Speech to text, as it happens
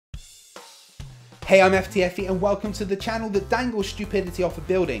Hey, I'm FTFE and welcome to the channel that dangles stupidity off a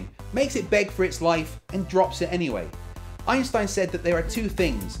building, makes it beg for its life and drops it anyway. Einstein said that there are two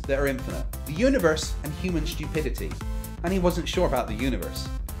things that are infinite, the universe and human stupidity, and he wasn't sure about the universe.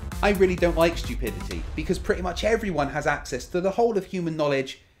 I really don't like stupidity because pretty much everyone has access to the whole of human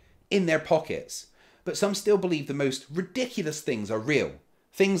knowledge in their pockets, but some still believe the most ridiculous things are real.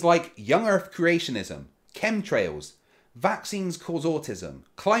 Things like young earth creationism, chemtrails, vaccines cause autism,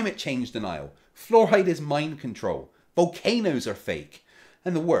 climate change denial, fluoride is mind control, volcanoes are fake,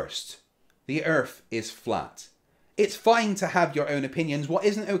 and the worst, the earth is flat. It's fine to have your own opinions. What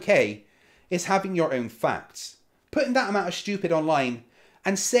isn't okay is having your own facts. Putting that amount of stupid online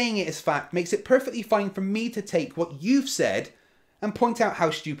and saying it is fact makes it perfectly fine for me to take what you've said and point out how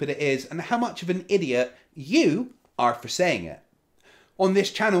stupid it is and how much of an idiot you are for saying it. On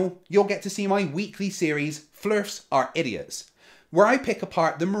this channel, you'll get to see my weekly series, Flerfs Are Idiots, where I pick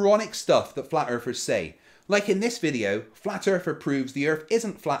apart the moronic stuff that flat earthers say. Like in this video, Flat Earther proves the earth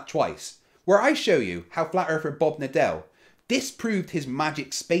isn't flat twice, where I show you how flat earther Bob Nadell disproved his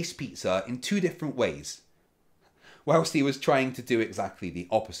magic space pizza in two different ways, whilst he was trying to do exactly the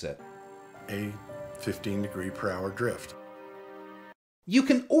opposite. A 15-degree-per-hour drift. You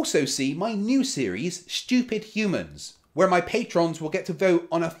can also see my new series, Stupid Humans, where my patrons will get to vote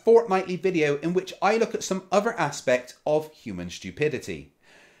on a fortnightly video in which I look at some other aspect of human stupidity.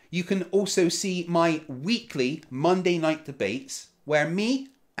 You can also see my weekly Monday night debates, where me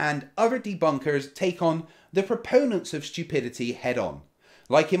and other debunkers take on the proponents of stupidity head on,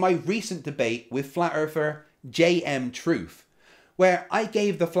 like in my recent debate with flat earther JM Truth, where I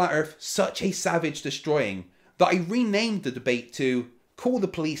gave the flat earth such a savage destroying that I renamed the debate to Call the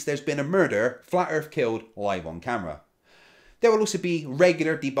Police, There's Been a Murder, Flat Earth Killed live on camera. There will also be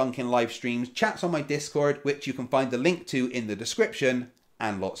regular debunking live streams, chats on my Discord, which you can find the link to in the description,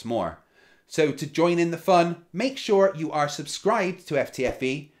 and lots more. So to join in the fun, make sure you are subscribed to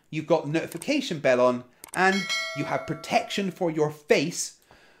FTFE, you've got notification bell on, and you have protection for your face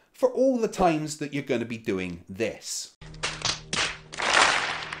for all the times that you're going to be doing this.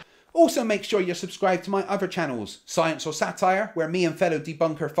 Also make sure you're subscribed to my other channels, Science or Satire, where me and fellow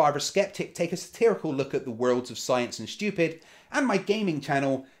debunker Father Skeptic take a satirical look at the worlds of science and stupid, and my gaming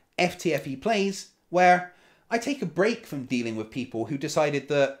channel, FTFE Plays, where I take a break from dealing with people who decided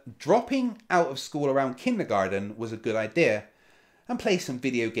that dropping out of school around kindergarten was a good idea, and play some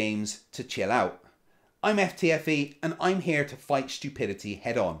video games to chill out. I'm FTFE, and I'm here to fight stupidity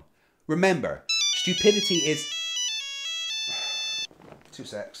head on. Remember, stupidity is... 2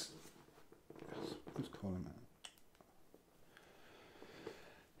 secs. Who's calling that?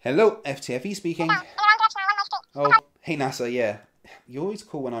 Hello, FTFE speaking. Oh, hey NASA, yeah. You always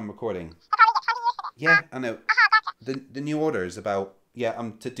call when I'm recording. Yeah, I know. The new order is about, yeah,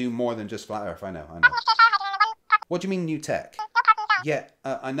 to do more than just Flat Earth, I know. What do you mean new tech? Yeah,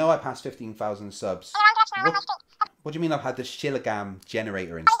 I know I passed 15,000 subs. What do you mean I've had the Shilligam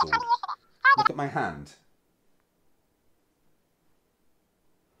generator installed? Look at my hand.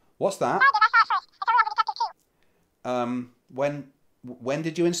 What's that? When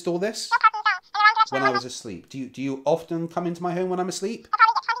did you install this? When I was asleep. Do you often come into my home when I'm asleep?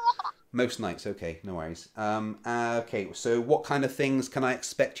 Most nights, okay, no worries. Okay, so what kind of things can I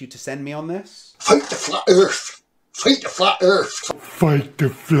expect you to send me on this? Fight the flat earth! Fight the flat earth! Fight the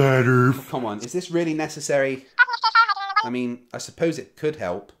flat earth! Come on, is this really necessary? I mean, I suppose it could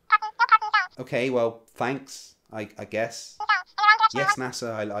help. Okay, well, thanks, I guess. Yes,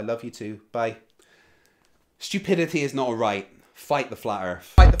 NASA, I love you too. Bye. Stupidity is not alright. Fight the flat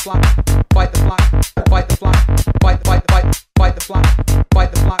earth. Fight the flat. Fight the flat. Fight the flat. Fight the flat.